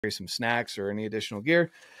some snacks or any additional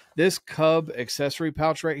gear. This Cub accessory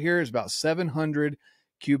pouch right here is about 700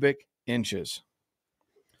 cubic inches.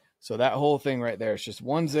 So that whole thing right there, it's just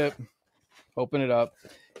one zip. Open it up.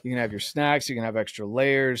 You can have your snacks. You can have extra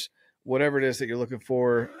layers, whatever it is that you're looking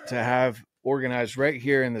for to have organized right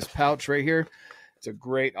here in this pouch right here. It's a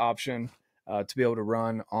great option to be able to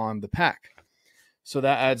run on the pack. So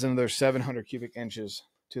that adds another 700 cubic inches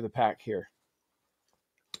to the pack here.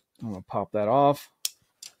 I'm going to pop that off.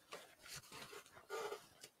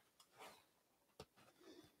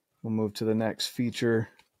 We'll move to the next feature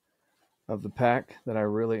of the pack that I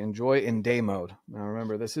really enjoy in day mode. Now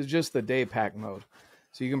remember, this is just the day pack mode.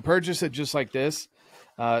 So you can purchase it just like this.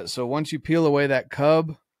 So once you peel away that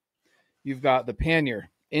Cub, you've got the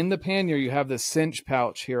pannier. In the pannier, you have this cinch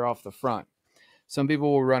pouch here off the front. Some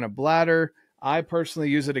people will run a bladder. I personally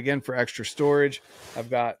use it again for extra storage.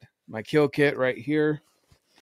 I've got my kill kit right here.